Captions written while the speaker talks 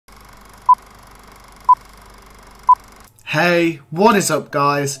Hey, what is up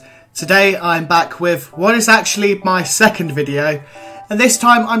guys? Today I'm back with what is actually my second video, and this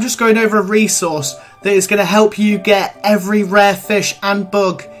time I'm just going over a resource that is going to help you get every rare fish and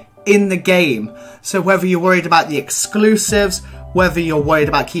bug in the game. So whether you're worried about the exclusives, whether you're worried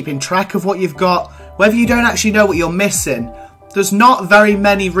about keeping track of what you've got, whether you don't actually know what you're missing, there's not very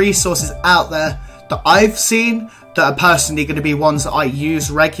many resources out there that I've seen that are personally going to be ones that I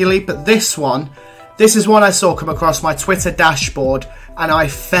use regularly, but this is one I saw come across my Twitter dashboard and I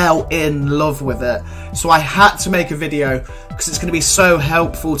fell in love with it. So I had to make a video because it's going to be so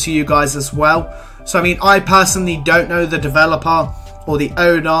helpful to you guys as well. So I mean, I personally don't know the developer or the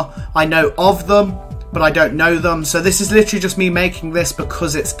owner. I know of them, but I don't know them. So this is literally just me making this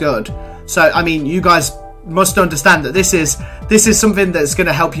because it's good. So I mean, you guys must understand that this is something that's going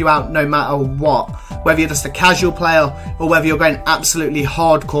to help you out no matter what. Whether you're just a casual player or whether you're going absolutely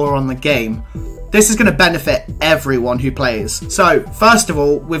hardcore on the game. This is going to benefit everyone who plays. So, first of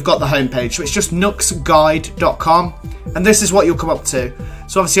all, we've got the homepage, so it's just nooksguide.com, and this is what you'll come up to.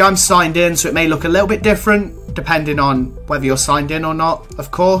 So obviously I'm signed in, so it may look a little bit different, depending on whether you're signed in or not,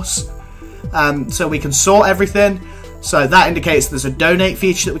 of course. So we can sort everything. So that indicates there's a donate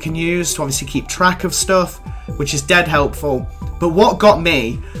feature that we can use to obviously keep track of stuff, which is dead helpful. But what got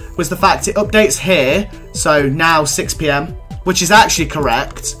me was the fact it updates here, so now 6 PM, which is actually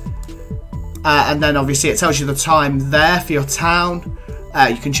correct. And then obviously it tells you the time there for your town.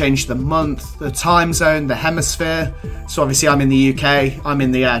 You can change the month, the time zone, the hemisphere. So obviously I'm in the UK, I'm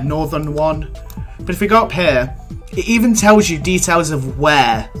in the northern one. But if we go up here, it even tells you details of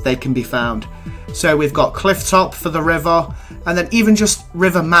where they can be found. So we've got cliff top for the river, and then even just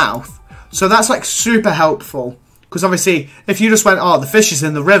river mouth. So that's like super helpful. Because obviously if you just went, oh, the fish is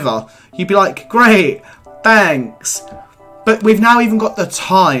in the river, you'd be like, great, thanks. But we've now even got the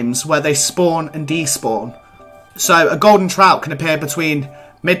times where they spawn and despawn. So a golden trout can appear between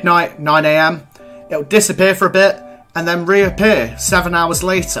midnight, 9 AM. It'll disappear for a bit and then reappear 7 hours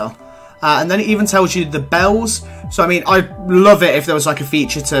later. And then it even tells you the bells. So I mean, I'd love it if there was like a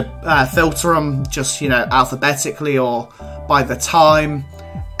feature to filter them just, you know, alphabetically or by the time.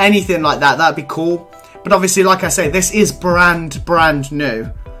 Anything like that, that'd be cool. But obviously, like I say, this is brand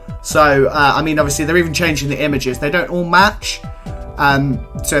new. So, I mean, obviously, they're even changing the images. They don't all match.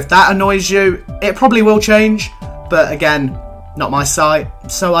 So if that annoys you, it probably will change. But again, not my site,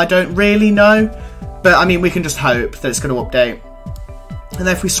 so I don't really know. But, I mean, we can just hope that it's going to update. And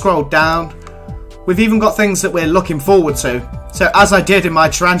then if we scroll down, we've even got things that we're looking forward to. So, as I did in my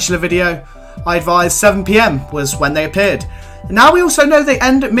tarantula video, I advised 7 PM was when they appeared. And now we also know they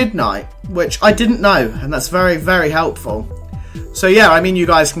end at midnight, which I didn't know. And that's very, very helpful. So yeah, I mean, you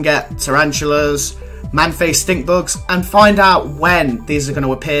guys can get tarantulas, man-faced stink bugs, and find out when these are going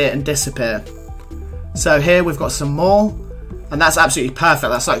to appear and disappear. So here we've got some more, and that's absolutely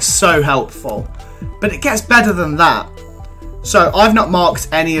perfect. That's like so helpful. But it gets better than that. So I've not marked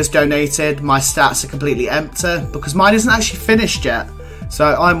any as donated. My stats are completely empty because mine isn't actually finished yet. So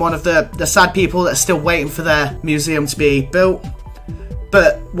I'm one of the sad people that's still waiting for their museum to be built.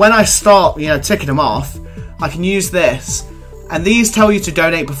 But when I start, you know, ticking them off, I can use this. And these tell you to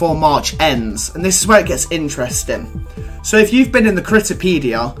donate before March ends. And this is where it gets interesting. So if you've been in the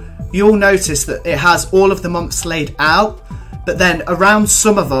Critterpedia, you'll notice that it has all of the months laid out. But then around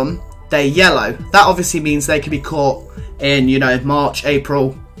some of them, they're yellow. That obviously means they can be caught in, you know, March,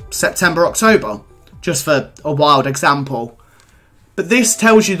 April, September, October. Just for a wild example. But this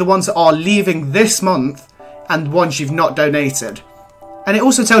tells you the ones that are leaving this month and ones you've not donated. And it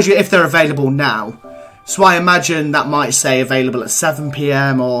also tells you if they're available now. So I imagine that might say available at 7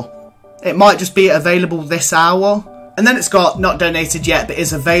 PM or it might just be available this hour. And then it's got not donated yet but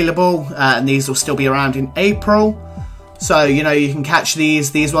is available, and these will still be around in April. So, you know, you can catch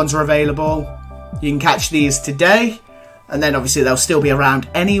these ones are available. You can catch these today, and then obviously they'll still be around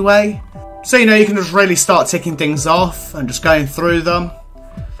anyway. So, you know, you can just really start ticking things off and just going through them.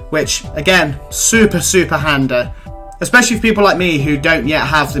 Which, again, super handy. Especially for people like me who don't yet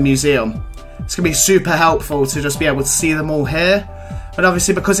have the museum. It's going to be super helpful to just be able to see them all here. And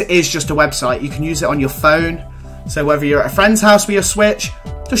obviously because it is just a website, you can use it on your phone. So whether you're at a friend's house with your Switch,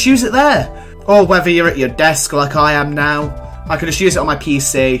 just use it there. Or whether you're at your desk like I am now, I can just use it on my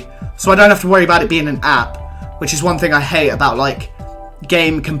PC. So I don't have to worry about it being an app, which is one thing I hate about like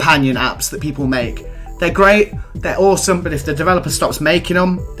game companion apps that people make. They're great, they're awesome, but if the developer stops making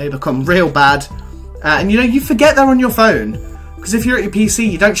them, they become real bad. And you know, you forget they're on your phone. Because if you're at your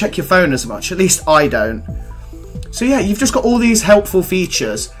PC, you don't check your phone as much. At least I don't. So yeah, you've just got all these helpful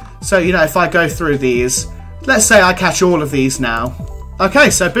features. So, you know, if I go through these, let's say I catch all of these now. Okay,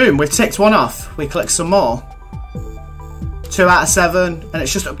 so boom, we've ticked one off. We click some more. 2 out of 7, and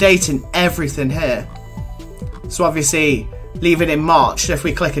it's just updating everything here. So obviously, leave it in March. So if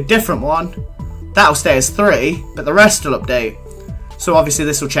we click a different one, that'll stay as 3, but the rest will update. So obviously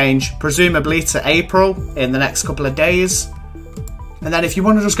this will change, presumably to April in the next couple of days. And then if you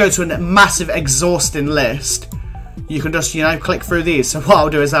want to just go to a massive exhausting list, you can just, you know, click through these. So what I'll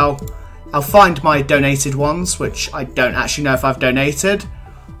do is I'll find my donated ones, which I don't actually know if I've donated.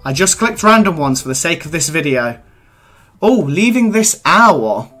 I just clicked random ones for the sake of this video. Oh, leaving this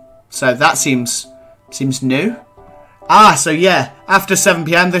hour. So that seems new. Ah, so yeah, after 7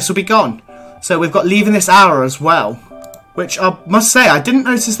 PM this will be gone. So we've got leaving this hour as well, which I must say I didn't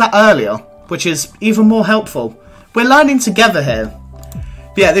notice that earlier, which is even more helpful. We're learning together here.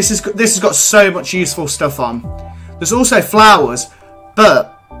 But yeah, this has got so much useful stuff on. There's also flowers,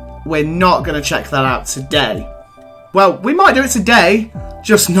 but we're not going to check that out today. Well, we might do it today,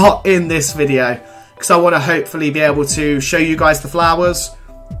 just not in this video, because I want to hopefully be able to show you guys the flowers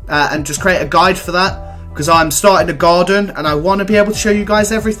and just create a guide for that, because I'm starting a garden and I want to be able to show you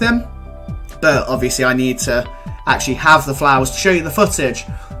guys everything. But obviously I need to actually have the flowers to show you the footage.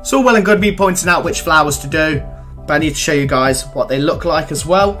 It's all well and good me pointing out which flowers to do, but I need to show you guys what they look like as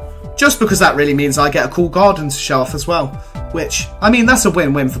well. Just because that really means I get a cool garden to show off as well. Which, I mean, that's a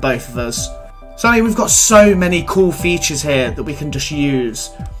win-win for both of us. So, I mean, we've got so many cool features here that we can just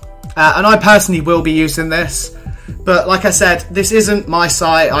use. And I personally will be using this. But, like I said, this isn't my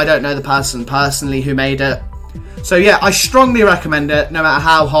site. I don't know the person personally who made it. So, yeah, I strongly recommend it, no matter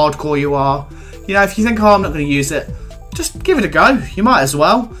how hardcore you are. You know, if you think, oh, I'm not going to use it, just give it a go. You might as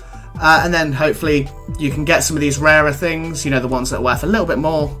well. And then, hopefully, you can get some of these rarer things. You know, the ones that are worth a little bit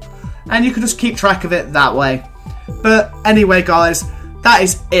more. And you can just keep track of it that way. But anyway, guys, that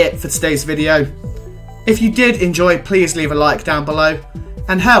is it for today's video. If you did enjoy, please leave a like down below.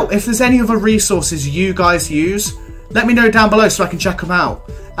 And hell, if there's any other resources you guys use, let me know down below so I can check them out.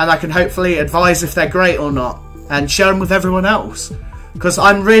 And I can hopefully advise if they're great or not. And share them with everyone else. Because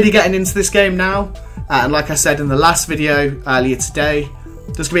I'm really getting into this game now. And like I said in the last video earlier today,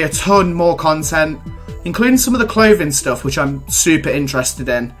 there's going to be a ton more content. Including some of the clothing stuff, which I'm super interested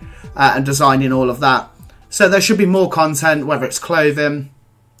in. And designing all of that. So there should be more content, whether it's clothing,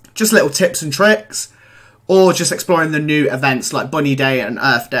 just little tips and tricks, or just exploring the new events like Bunny Day and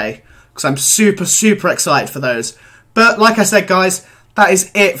Earth Day, because I'm super excited for those. But like I said, guys, that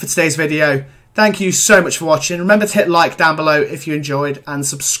is it for today's video. Thank you so much for watching. Remember to hit like down below if you enjoyed, and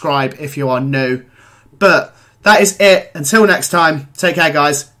subscribe if you are new. But that is it. Until next time, take care,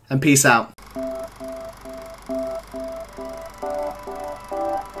 guys, and peace out.